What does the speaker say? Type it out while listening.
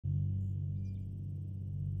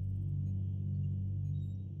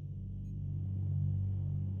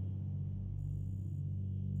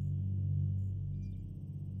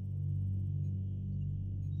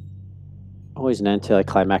Always an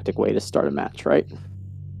anticlimactic way to start a match, right?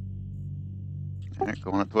 All right,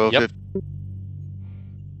 going at 12:50. Yep.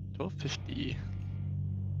 12:50.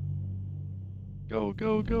 Go,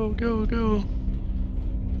 go, go, go, go.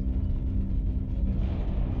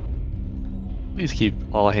 Please keep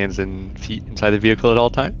all hands and feet inside the vehicle at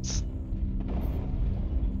all times.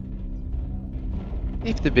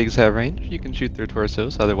 If the bigs have range, you can shoot their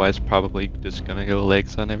torsos, otherwise probably just gonna go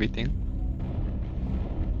legs on everything.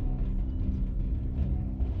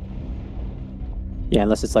 Yeah,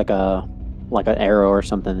 unless it's like an arrow or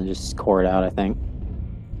something, and just core it out, I think.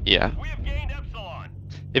 Yeah.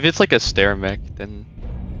 If it's like a stair mech, then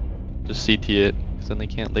just CT it, because then they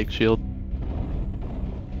can't leg shield.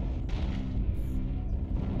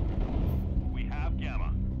 We have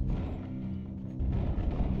Gamma.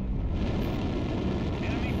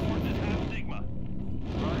 Enemy forces have Sigma.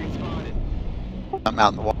 Target spotted. I'm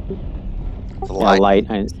out in the water. The Yeah, light. light.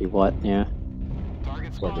 I didn't see what. Yeah,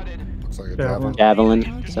 Target spotted. Looks like a Javelin. javelin.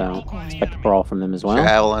 javelin. So expect a brawl from them as well.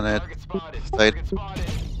 Javelin it. Target spotted. Stay. Target spotted.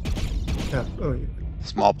 Yeah. Oh, yeah.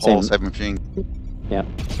 Small pole, Same. 7 machine. Yep.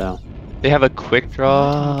 So They have a quick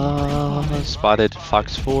draw spotted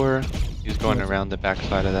Fox 4. He's going around the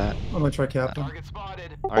backside of that. I'm gonna try captain. Target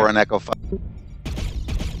spotted. Or an Echo 5.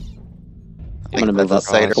 I'm gonna move up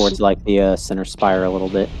Satyr. towards like the center spire a little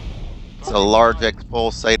bit. It's a large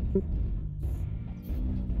X-pulse Satyr.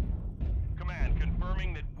 Command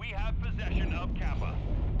confirming that we have possession of Kappa.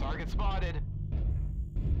 Target spotted.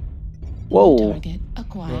 Whoa! Target Getting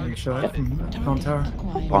acquired. shot from Con Target Tower.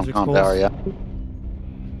 acquired. On Com Tower, yeah.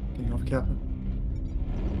 Getting off captain.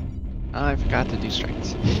 I forgot to do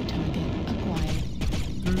strengths. Target acquired.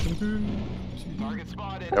 Target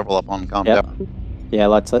spotted. Careful up on Com Yep. Tower. Yeah,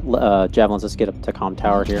 let's let javelins. Let's get up to Com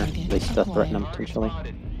Tower here. At least threaten them Target potentially.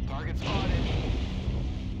 spotted. Target spotted.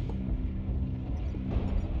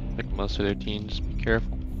 Like most of their teams, be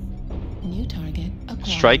careful. New target acquired.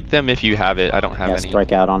 Strike them if you have it. I don't have Yeah, any.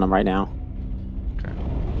 strike out on them right now.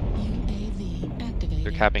 UAV activated.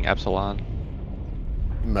 They're capping Epsilon.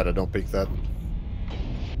 Meta, don't peek that.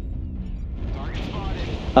 Target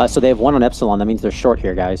spotted. So they have one on Epsilon. That means they're short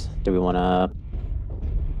here, guys. Do we want to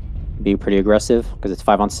be pretty aggressive? Because it's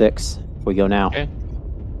 5 on 6. If we go now. Okay.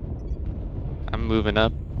 I'm moving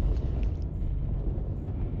up.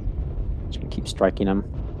 Just gonna keep striking them.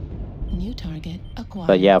 New target acquired.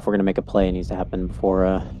 But yeah, if we're gonna make a play, it needs to happen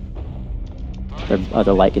before their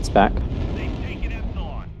other light gets back. They've taken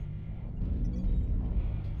Epsilon.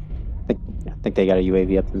 I think they got a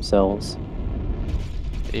UAV up themselves.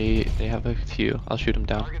 They have a few. I'll shoot them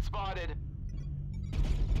down. Target spotted.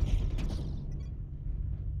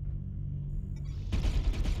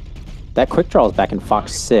 That quick draw is back in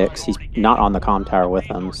Fox 6. He's not on the comm tower with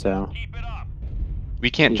them, so Keep it up. We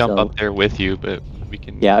can't jump So- up there with you, but we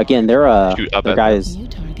can. yeah. Again, they're Shoot up their at guys. New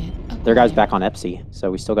target acquired. Their guys back on Epsi,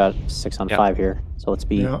 so we still got 6 on Yeah. 5 here. So let's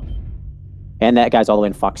be. Yeah. And that guy's all the way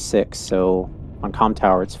in Fox 6, so on comm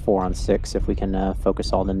tower it's 4 on 6 if we can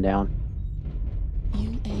focus all them down.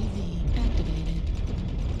 UAV activated.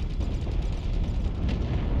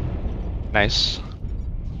 Nice.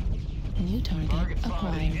 New target Target spotted.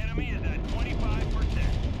 acquired. Enemy is at 25%.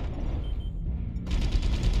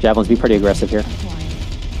 Javelins, be pretty aggressive here.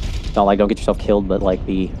 Acquired. Don't get yourself killed, but like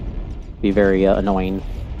be very annoying,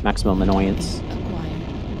 maximum annoyance.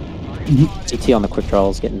 Acquired. CT on the quick draw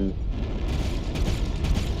is getting.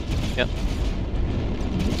 Yep.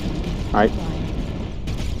 New target All right. acquired.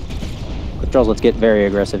 Quick draws, let's get very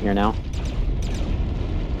aggressive here now.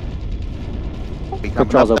 Be Quick coming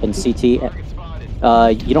draws up. open CT. Target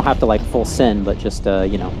spotted. You don't have to like full send, but just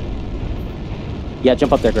you know. Yeah,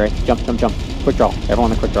 jump up there, Gray. Jump, jump, jump. Quick draw. Everyone on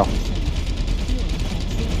the quick draw.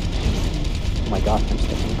 Oh my god, I'm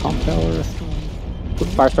stuck in the comm tower. Quick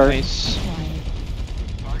fire starter. Nice.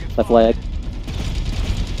 Target Left leg.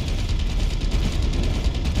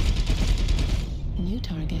 New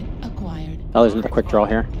target acquired. Oh, there's another quick draw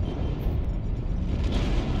here.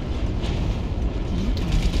 New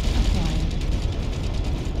target acquired.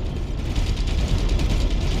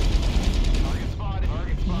 Target spotted.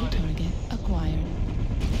 Target New spotted. target acquired.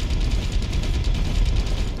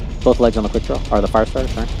 Both legs on the quick draw. Or the fire starter,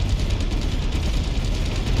 sorry. Target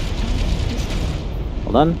destroyed.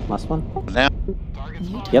 Well done. Last one. Down. Target New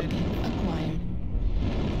spotted. Yep. target acquired.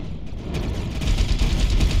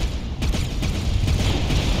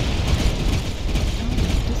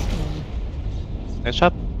 Target destroyed. Nice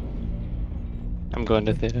job. I'm going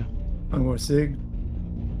to Theta. I'm going Sig.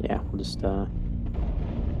 Yeah, we'll just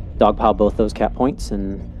dogpile both those cap points,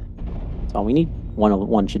 and that's all we need.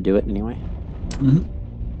 One should do it anyway.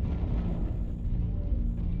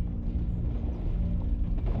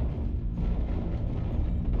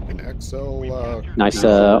 So, Nice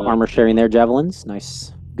armor sharing there, javelins.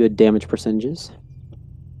 Nice, good damage percentages.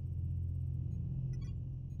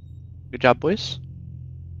 Good job, boys.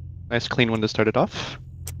 Nice clean one to start it off.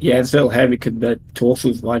 Yeah, it's a little heavy because the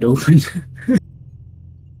torso's wide open.